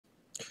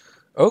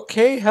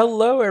Okay,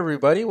 hello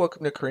everybody.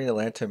 Welcome to Korean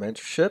Atlanta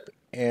Mentorship.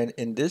 And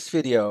in this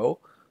video,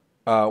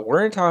 we're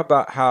going to talk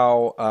about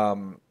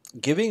how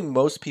giving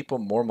most people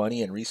more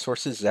money and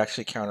resources is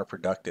actually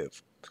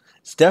counterproductive.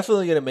 It's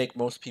definitely going to make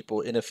most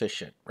people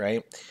inefficient,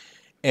 right?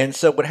 And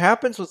so what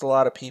happens with a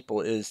lot of people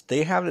is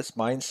they have this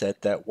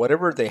mindset that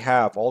whatever they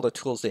have, all the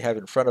tools they have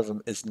in front of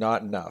them is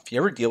not enough. You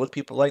ever deal with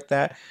people like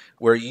that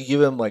where you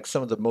give them like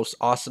some of the most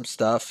awesome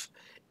stuff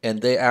and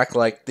they act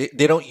like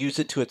they don't use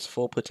it to its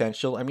full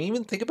potential? I mean,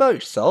 even think about your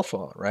cell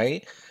phone,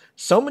 right?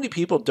 So many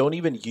people don't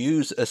even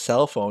use a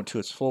cell phone to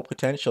its full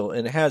potential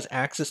and it has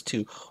access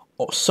to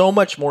so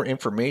much more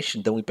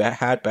information than we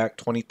had back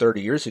 20,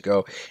 30 years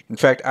ago. In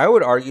fact, I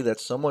would argue that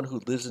someone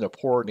who lives in a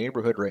poor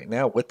neighborhood right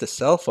now with the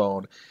cell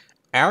phone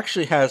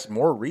actually has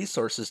more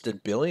resources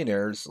than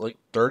billionaires like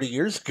 30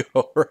 years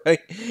ago, right?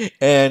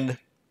 And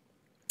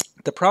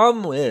the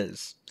problem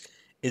is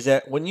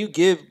that when you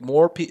give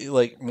more people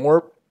like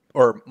more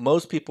or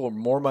most people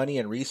more money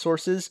and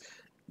resources,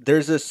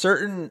 there's a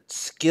certain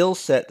skill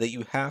set that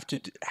you have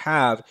to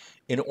have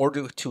in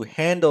order to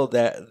handle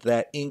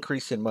that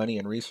increase in money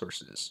and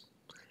resources.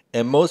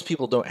 And most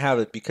people don't have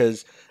it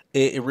because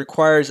it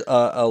requires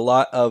a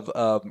lot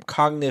of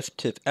cognitive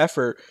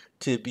effort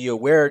to be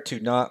aware to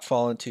not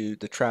fall into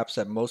the traps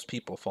that most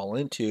people fall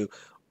into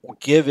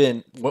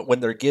given when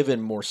they're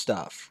given more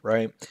stuff,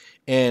 right?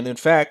 And in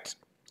fact,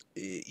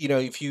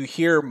 if you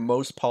hear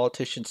most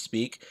politicians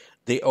speak,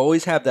 they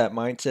always have that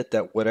mindset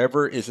that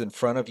whatever is in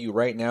front of you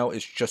right now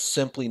is just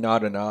simply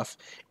not enough,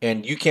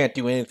 and you can't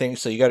do anything,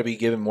 so you got to be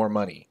given more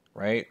money,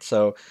 right?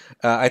 So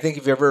I think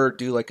if you ever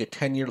do like a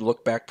 10-year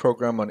look back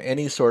program on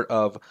any sort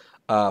of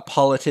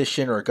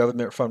politician or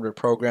government funded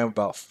program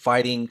about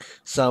fighting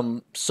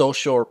some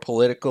social or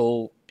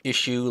political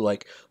issue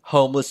like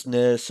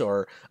homelessness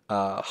or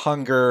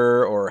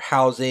hunger or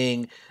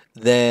housing,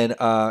 then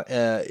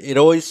it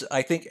always,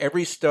 I think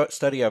every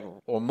study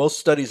or most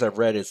studies I've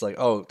read is like,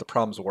 oh, the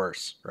problem's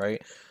worse, right?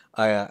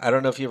 I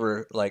don't know if you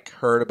ever like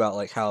heard about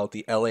like how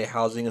the LA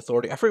Housing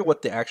Authority, I forget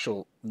what the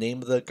actual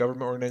name of the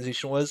government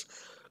organization was,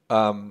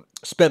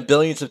 spent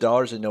billions of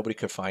dollars and nobody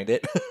could find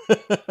it,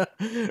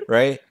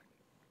 right?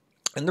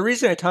 And the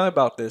reason I talk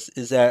about this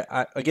is that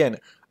again,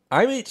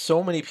 I meet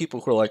so many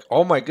people who are like,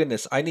 "Oh my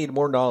goodness, I need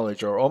more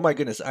knowledge," or "Oh my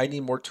goodness, I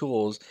need more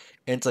tools,"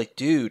 and it's like,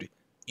 dude,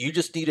 you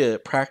just need to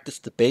practice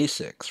the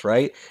basics,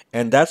 right?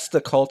 And that's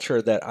the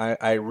culture that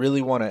I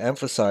really want to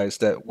emphasize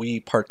that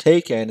we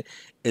partake in,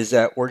 is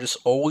that we're just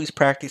always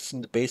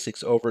practicing the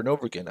basics over and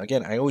over again.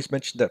 Again, I always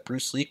mention that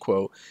Bruce Lee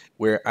quote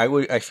where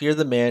I fear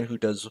the man who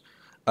does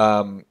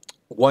um,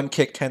 one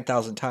kick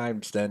 10,000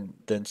 times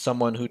than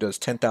someone who does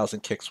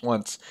 10,000 kicks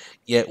once.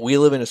 Yet we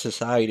live in a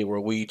society where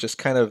we just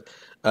kind of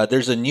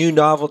there's a new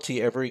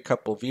novelty every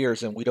couple of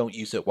years, and we don't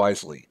use it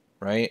wisely,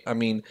 right? I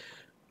mean,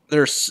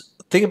 there's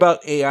think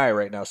about AI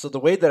right now. So the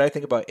way that I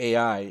think about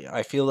AI,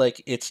 I feel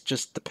like it's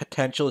just the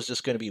potential is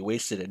just going to be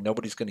wasted, and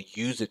nobody's going to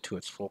use it to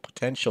its full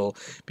potential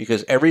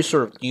because every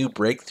sort of new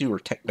breakthrough or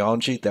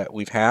technology that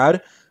we've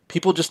had,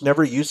 people just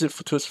never use it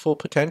to its full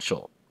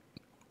potential,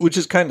 which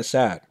is kind of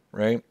sad,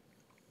 right?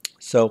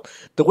 So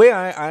the way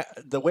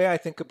I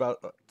think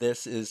about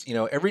this is,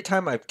 every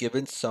time I've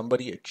given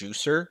somebody a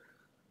juicer,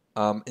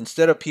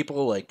 instead of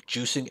people like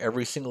juicing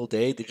every single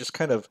day, they just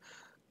kind of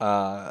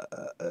uh,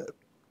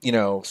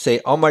 say,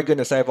 "Oh my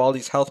goodness, I have all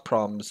these health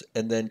problems,"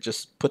 and then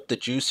just put the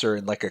juicer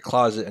in like a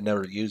closet and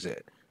never use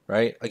it.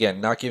 Right? Again,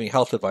 not giving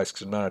health advice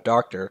because I'm not a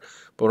doctor,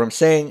 but what I'm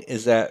saying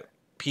is that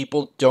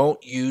people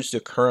don't use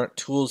the current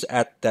tools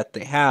that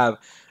they have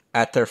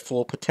at their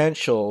full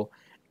potential,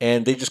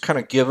 and they just kind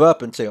of give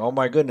up and say, "Oh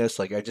my goodness,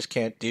 like I just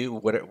can't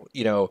do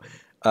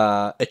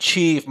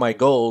achieve my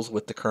goals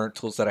with the current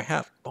tools that I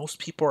have." Most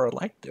people are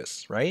like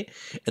this, right?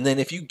 And then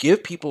if you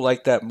give people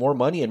like that more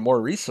money and more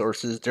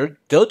resources,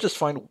 they'll just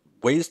find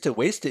ways to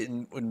waste it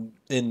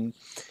in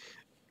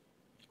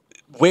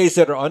ways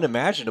that are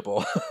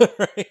unimaginable,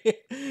 right?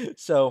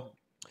 So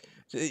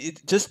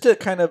just to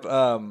kind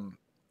of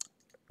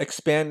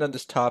expand on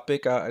this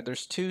topic,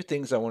 there's two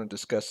things I want to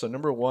discuss. So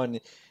number one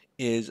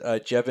is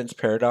Jevons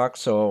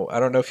paradox. So I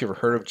don't know if you've ever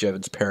heard of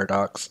Jevons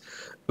paradox,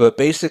 but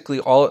basically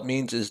all it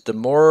means is the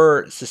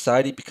more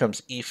society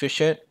becomes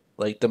efficient,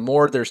 like the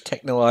more there's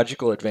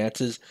technological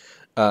advances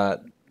uh,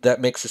 that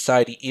make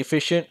society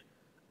efficient,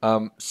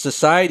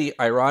 society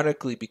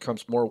ironically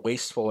becomes more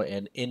wasteful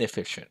and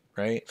inefficient,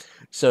 right?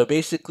 So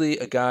basically,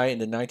 a guy in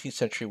the 19th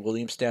century,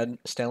 William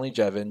Stanley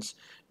Jevons,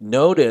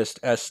 noticed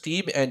as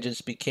steam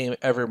engines became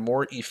ever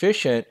more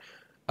efficient,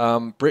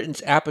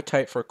 Britain's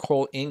appetite for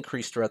coal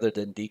increased rather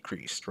than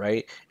decreased,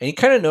 right? And you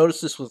kind of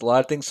notice this with a lot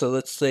of things. So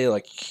let's say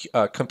like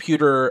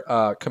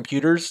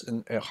computers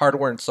and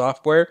hardware and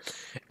software.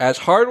 As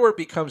hardware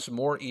becomes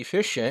more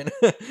efficient,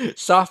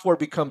 software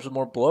becomes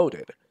more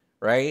bloated,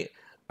 right?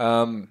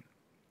 Um,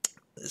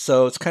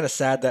 so it's kind of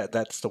sad that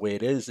that's the way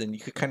it is, and you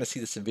could kind of see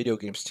this in video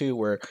games too,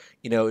 where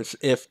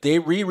if they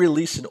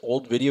re-release an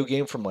old video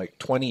game from like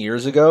 20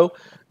 years ago,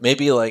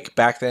 maybe like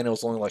back then it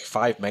was only like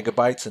 5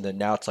 megabytes, and then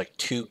now it's like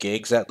 2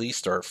 gigs at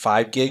least or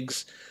 5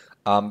 gigs.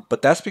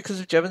 But that's because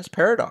of Jevons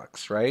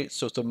paradox, right?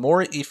 So the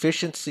more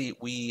efficiency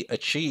we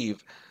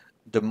achieve,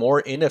 the more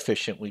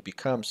inefficient we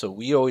become. So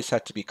we always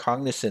have to be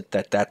cognizant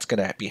that that's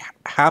going to be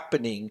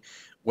happening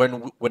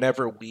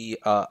whenever we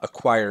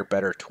acquire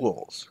better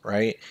tools,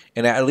 right?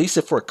 And at least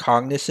if we're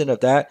cognizant of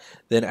that,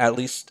 then at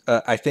least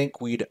I think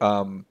we'd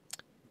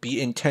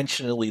be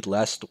intentionally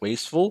less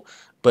wasteful.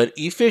 But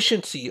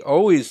efficiency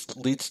always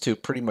leads to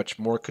pretty much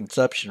more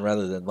consumption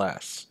rather than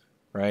less,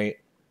 right?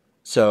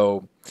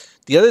 So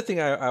the other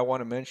thing I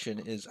want to mention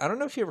is I don't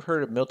know if you ever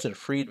heard of Milton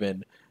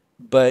Friedman,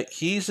 but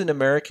he's an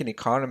American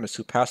economist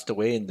who passed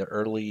away in the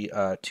early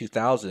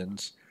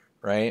 2000s,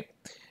 right?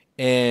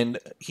 And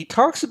he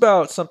talks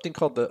about something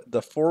called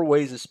the four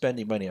ways of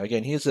spending money.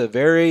 Again, he's a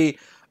very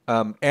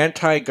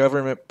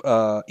anti-government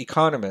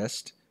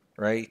economist,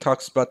 right? He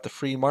talks about the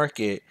free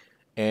market,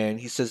 and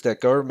he says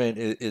that government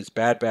is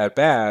bad, bad,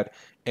 bad.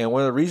 And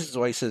one of the reasons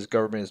why he says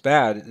government is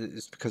bad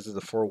is because of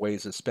the four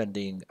ways of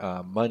spending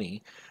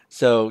money.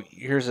 So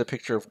here's a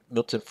picture of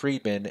Milton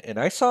Friedman, and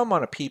I saw him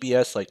on a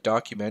PBS like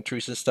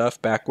documentaries and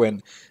stuff back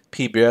when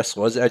PBS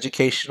was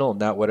educational,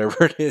 not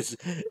whatever it is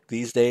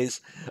these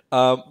days.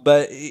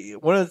 But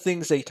one of the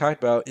things that he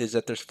talked about is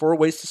that there's four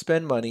ways to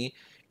spend money,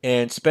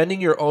 and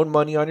spending your own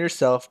money on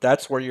yourself.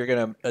 That's where you're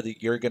gonna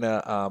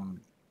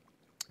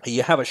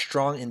you have a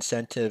strong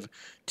incentive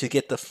to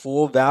get the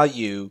full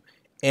value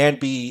and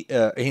be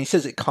and he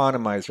says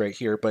economize right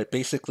here, but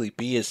basically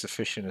be as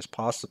efficient as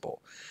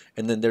possible.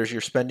 And then there's you're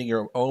spending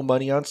your own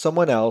money on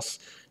someone else,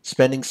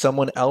 spending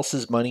someone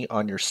else's money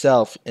on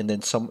yourself, and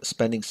then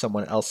spending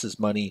someone else's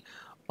money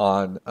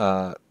on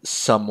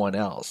someone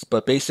else.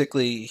 But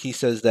basically he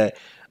says that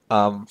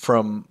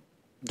from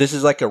this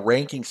is like a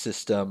ranking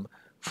system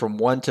from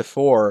 1 to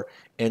 4.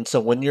 And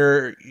so when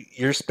you're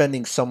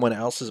spending someone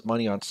else's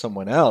money on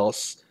someone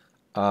else,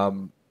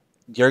 um,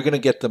 you're going to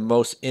get the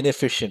most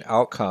inefficient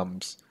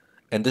outcomes.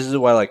 And this is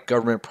why like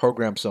government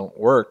programs don't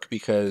work,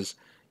 because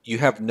you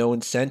have no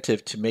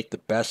incentive to make the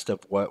best of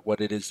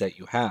what it is that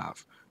you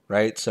have,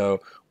 right? So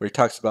where he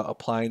talks about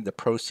applying the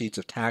proceeds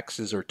of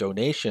taxes or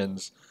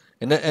donations,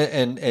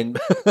 and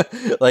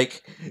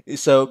like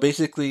so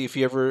basically, if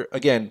you ever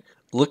again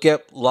look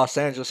at Los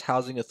Angeles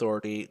Housing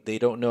Authority, they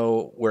don't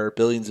know where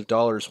billions of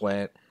dollars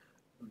went,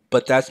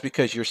 but that's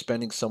because you're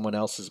spending someone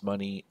else's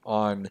money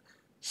on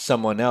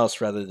someone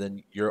else rather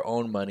than your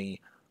own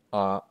money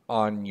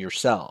on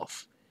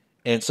yourself.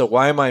 And so,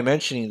 why am I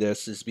mentioning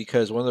this? Is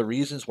because one of the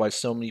reasons why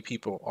so many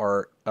people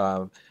are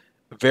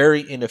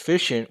very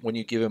inefficient when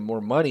you give them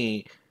more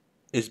money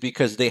is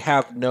because they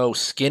have no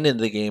skin in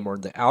the game or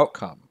the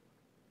outcome,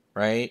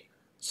 right?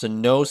 So,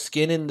 no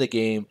skin in the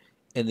game,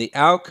 and the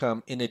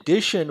outcome, in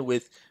addition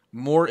with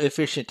more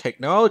efficient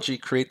technology,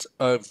 creates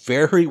a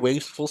very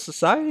wasteful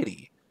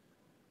society,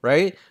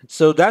 right?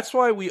 So that's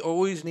why we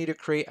always need to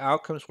create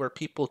outcomes where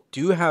people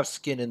do have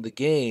skin in the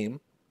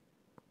game,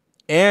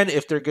 and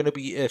if they're going to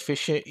be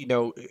efficient,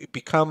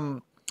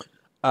 become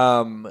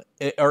or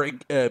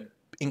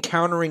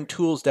encountering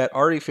tools that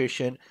are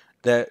efficient,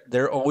 that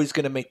they're always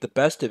going to make the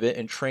best of it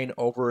and train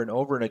over and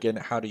over and again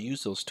how to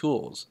use those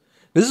tools.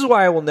 This is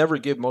why I will never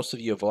give most of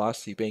you a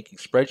velocity banking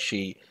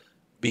spreadsheet,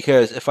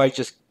 because if I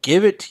just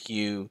give it to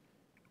you,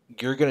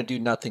 you're going to do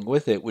nothing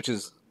with it, which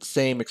is the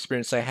same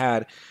experience I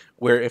had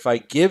where if I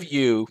give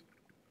you,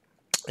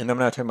 and I'm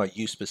not talking about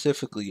you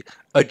specifically,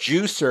 a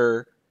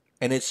juicer,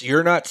 and it's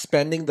you're not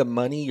spending the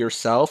money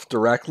yourself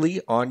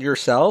directly on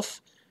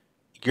yourself,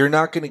 you're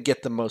not going to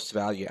get the most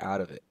value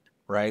out of it,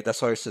 right?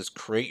 That's why it says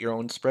create your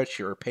own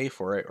spreadsheet or pay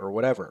for it or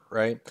whatever,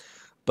 right?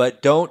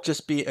 But don't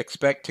just be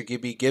expect to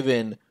be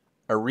given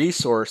a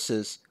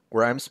resources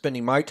where I'm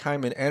spending my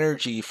time and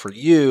energy for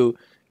you,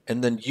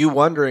 and then you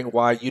wondering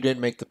why you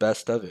didn't make the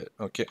best of it.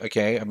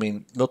 Okay. I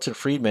mean, Milton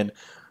Friedman,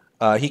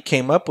 he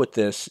came up with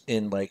this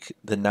in like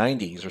the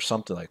 90s or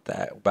something like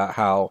that about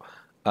how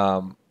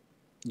um,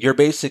 you're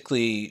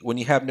basically when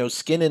you have no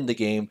skin in the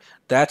game,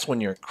 that's when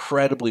you're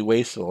incredibly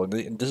wasteful.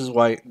 And this is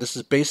why this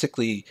is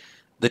basically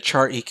the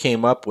chart he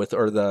came up with,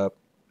 or the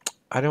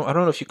I don't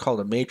know if you call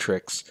it a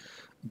matrix,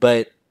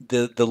 but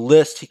the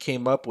list he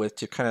came up with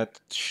to kind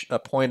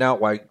of point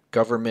out why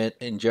government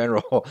in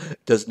general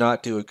does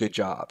not do a good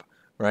job,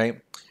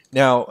 right?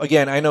 Now,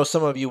 again, I know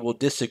some of you will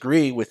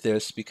disagree with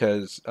this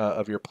because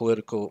of your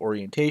political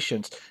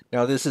orientations.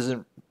 Now, this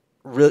isn't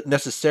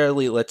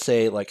necessarily, let's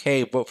say, like,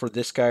 hey, vote for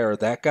this guy or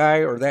that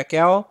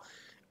gal.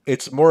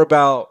 It's more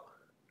about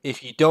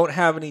if you don't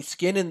have any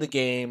skin in the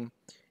game,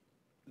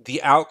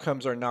 the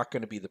outcomes are not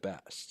going to be the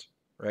best,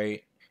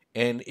 right?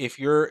 And if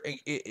you're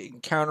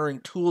encountering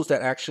tools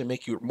that actually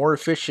make you more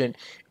efficient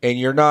and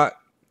you're not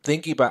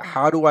thinking about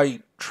how do I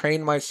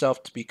train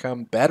myself to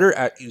become better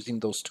at using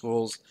those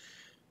tools,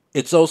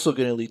 it's also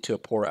going to lead to a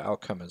poor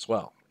outcome as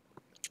well,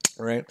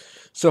 right?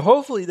 So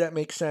hopefully that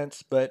makes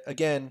sense. But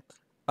again,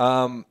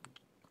 um,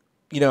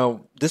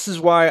 this is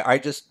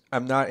why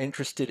I'm not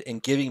interested in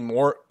giving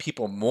more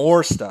people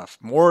more stuff,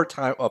 more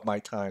time of my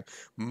time,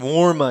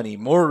 more money,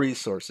 more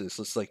resources.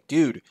 It's like,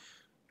 dude,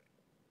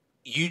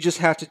 you just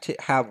have to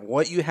have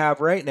what you have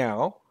right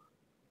now,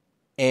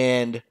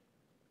 and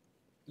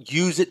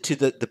use it to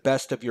the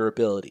best of your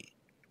ability.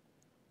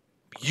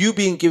 You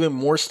being given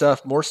more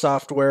stuff, more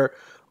software,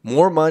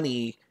 more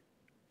money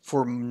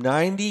for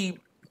 90,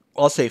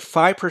 I'll say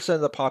 5%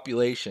 of the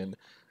population,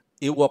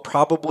 it will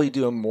probably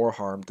do them more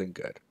harm than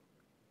good,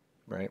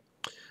 right?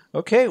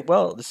 Okay,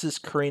 well, this is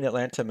Korean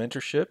Atlanta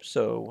Mentorship.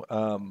 So,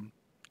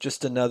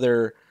 just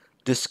another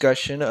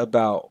discussion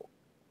about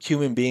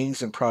human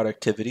beings and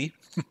productivity.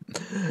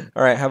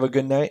 All right, have a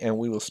good night, and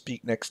we will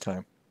speak next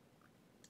time.